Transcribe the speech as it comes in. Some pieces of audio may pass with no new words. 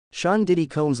Sean Diddy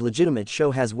Combs' legitimate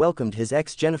show has welcomed his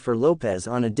ex Jennifer Lopez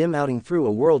on a dim outing through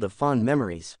a world of fond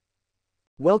memories.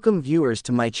 Welcome viewers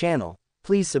to my channel.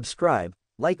 Please subscribe,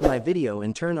 like my video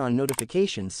and turn on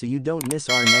notifications so you don't miss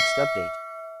our next update.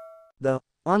 The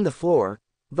On the Floor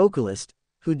vocalist,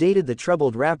 who dated the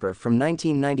troubled rapper from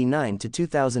 1999 to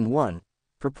 2001,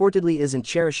 purportedly isn't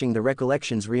cherishing the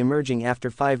recollections reemerging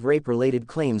after 5 rape-related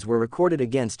claims were recorded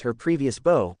against her previous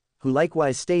beau, who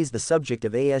likewise stays the subject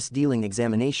of a dealing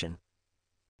examination.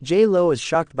 J-Lo is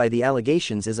shocked by the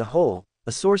allegations as a whole,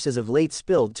 a source as of late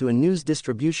spilled to a news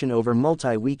distribution over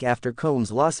multi-week after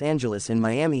Combs' Los Angeles and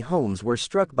Miami homes were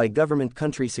struck by government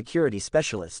country security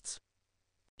specialists.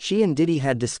 She and Diddy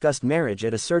had discussed marriage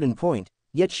at a certain point,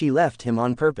 yet she left him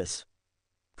on purpose.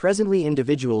 Presently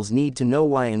individuals need to know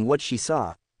why and what she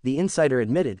saw, the insider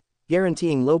admitted,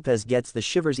 guaranteeing Lopez gets the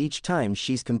shivers each time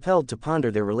she's compelled to ponder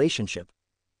their relationship.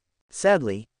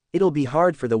 Sadly, it'll be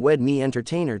hard for the Wed Me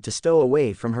entertainer to stow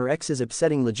away from her ex's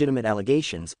upsetting legitimate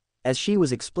allegations, as she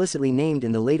was explicitly named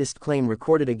in the latest claim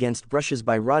recorded against Brushes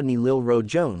by Rodney Lil Road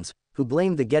Jones, who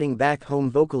blamed the Getting Back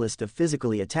Home vocalist of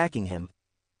physically attacking him.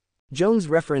 Jones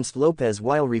referenced Lopez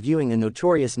while reviewing a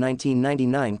notorious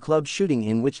 1999 club shooting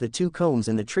in which the two Combs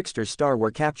and the Trickster star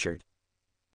were captured.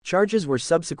 Charges were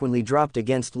subsequently dropped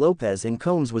against Lopez and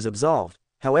Combs was absolved.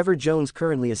 However, Jones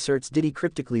currently asserts Diddy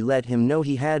cryptically let him know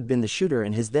he had been the shooter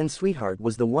and his then-sweetheart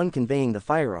was the one conveying the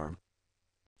firearm.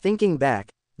 Thinking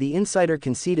back, the insider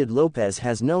conceded Lopez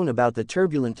has known about the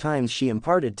turbulent times she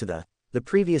imparted to the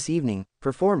previous evening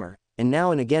performer, and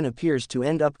now and again appears to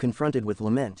end up confronted with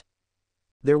lament.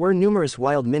 There were numerous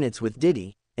wild minutes with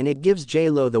Diddy, and it gives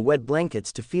J-Lo the wet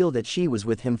blankets to feel that she was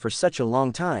with him for such a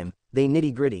long time, they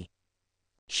nitty-gritty.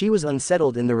 She was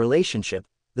unsettled in the relationship,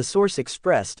 the source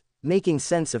expressed, making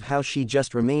sense of how she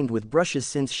just remained with Brushes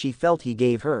since she felt he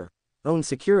gave her own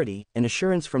security and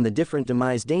assurance from the different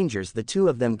demise dangers the two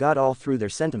of them got all through their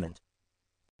sentiment.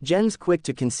 Jen's quick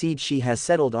to concede she has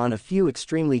settled on a few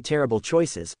extremely terrible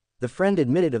choices, the friend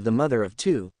admitted of the mother of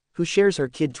two, who shares her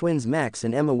kid twins Max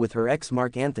and Emma with her ex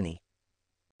Mark Anthony.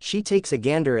 She takes a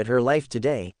gander at her life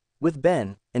today, with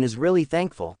Ben, and is really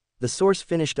thankful, the source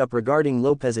finished up regarding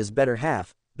Lopez's better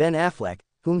half, Ben Affleck,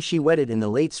 whom she wedded in the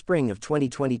late spring of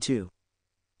 2022.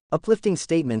 Uplifting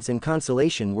statements and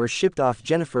consolation were shipped off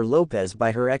Jenifer Lopez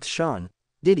by her ex Sean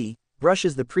Diddy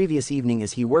Brushes the previous evening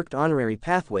as he worked honorary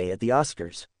pathway at the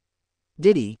Oscars.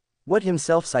 Diddy, what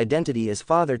himself's identity as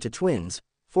father to twins,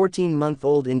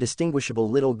 14-month-old indistinguishable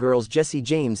little girls Jessie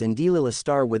James and Delilah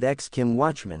star with ex Kim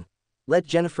Watchman, let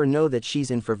Jenifer know that she's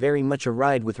in for very much a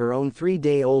ride with her own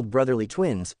 3-day-old brotherly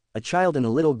twins, a child and a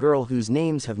little girl whose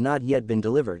names have not yet been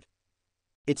delivered.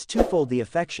 It's twofold the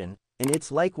affection, and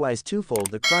it's likewise twofold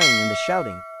the crying and the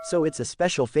shouting, so it's a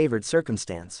special favored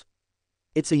circumstance.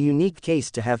 It's a unique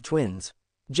case to have twins.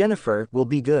 Jenifer will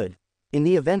be good. In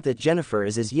the event that Jenifer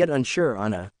is as yet unsure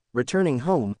on a returning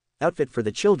home outfit for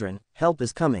the children, help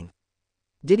is coming.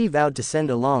 Diddy vowed to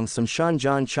send along some Sean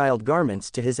John child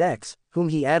garments to his ex, whom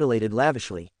he adorated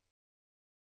lavishly.